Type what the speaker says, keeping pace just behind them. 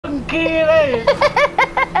كيلي.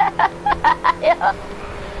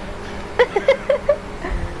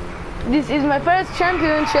 This is my first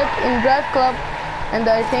championship in Drive Club, and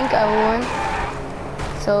I think I will win.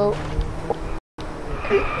 So.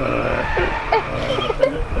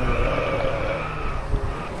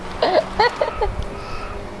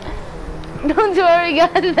 Don't worry,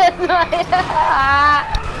 guys. That's my.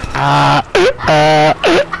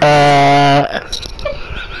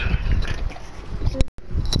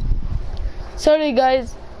 Sorry,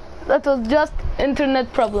 guys. That was just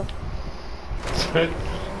internet problem.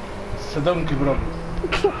 It's a donkey problem.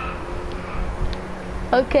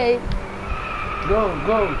 Okay.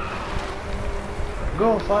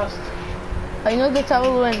 Go fast. I know that I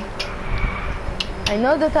will win. I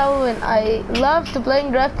know that I will win. I love to play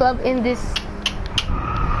in Drive Club in this.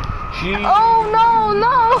 Oh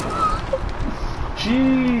no!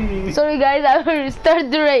 Gee. Sorry guys, I will restart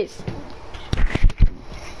the race.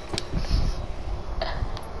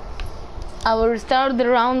 I will restart the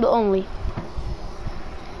round only.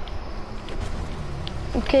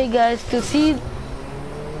 Okay guys, to see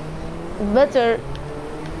better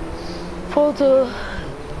photo,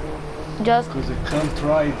 just because I can't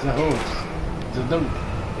ride the horse, the donkey.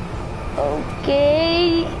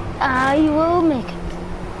 Okay, I will make it.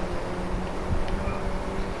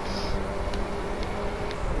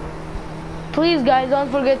 Please guys,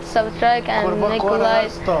 don't forget to subscribe and make a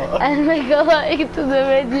like to the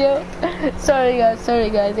video. Sorry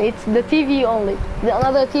guys, it's the TV only, the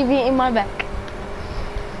another TV in my back.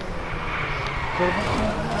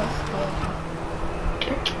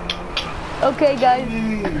 Okay guys.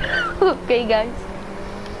 Okay guys,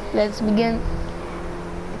 let's begin.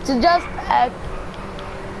 It's just a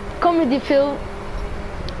comedy film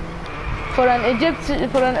for an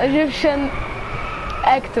Egyptian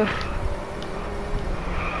actor.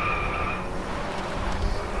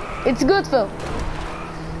 It's good film.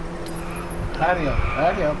 Hurry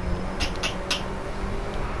up.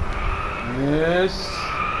 Yes.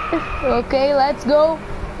 Okay, let's go.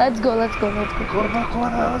 Let's go.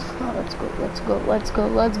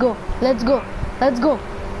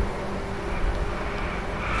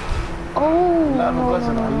 Oh no,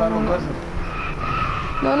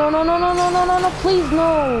 please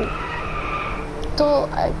no.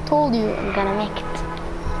 I told you I'm gonna make it.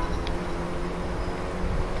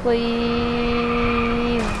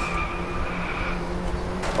 Please.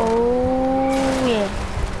 Oh yeah.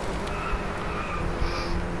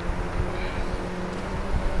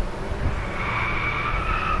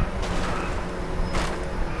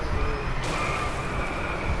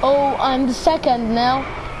 Oh, I'm the second now,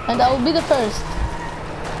 and I will be the first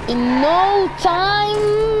in no time,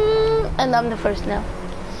 and I'm the first now.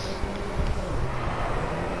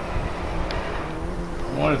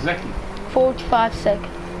 More exactly. 45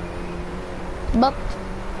 seconds. But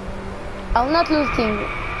I will not lose thing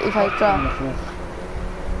if I try.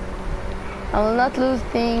 I will not lose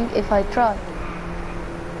thing if I try.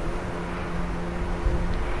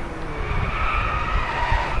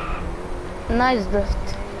 Nice drift.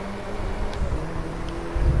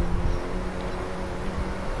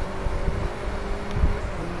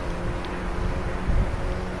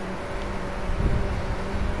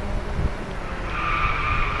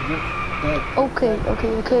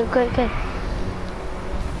 Okay.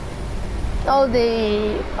 Oh,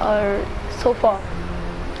 they are so far.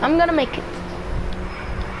 I'm gonna make it.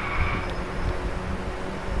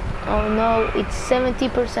 Oh no, it's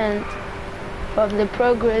 70% of the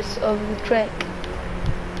progress of the track.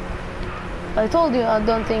 I told you I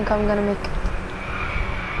don't think I'm gonna make it.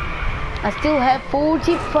 I still have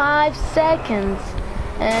 45 seconds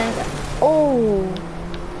and oh,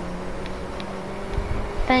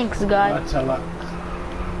 thanks guys. That's a lot.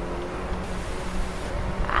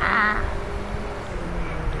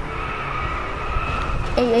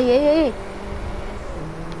 Hey.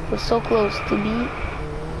 We're so close to be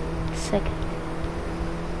second.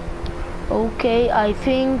 Okay, I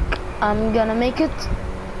think I'm gonna make it.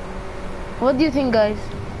 What do you think, guys?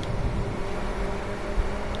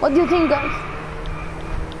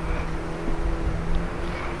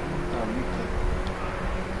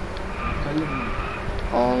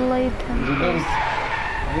 Only 10%.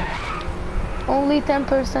 Only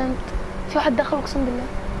 10%. في واحد دخل اقسم بالله.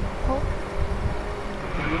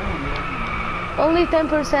 Only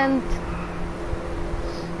 10%.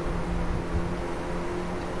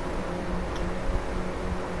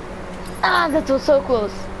 Ah, that was so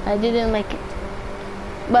close. I didn't make it.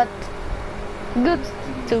 But good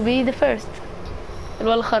to be the first.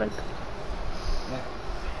 الولد خرج.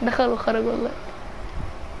 دخل وخرج والله.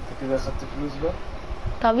 انت كده اخدت فلوس بقى؟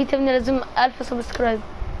 طب يا ابني لازم 1000 سبسكرايب.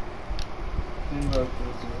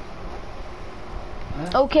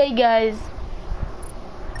 Okay, guys.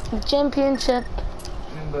 The championship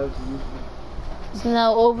is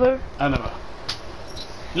now over. أنا بقى.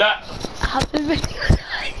 لا. Happy birthday.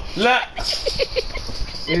 لا.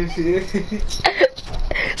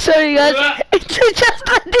 Sorry, guys. It's just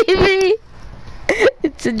the TV.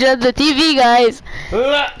 It's just the TV, guys.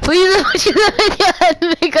 لا. Please watch the video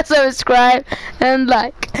and make a subscribe and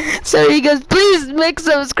like. Sorry, guys. Please make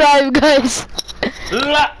subscribe, guys.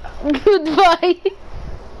 لا. Goodbye.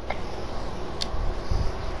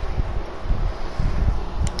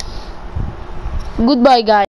 Goodbye, guys.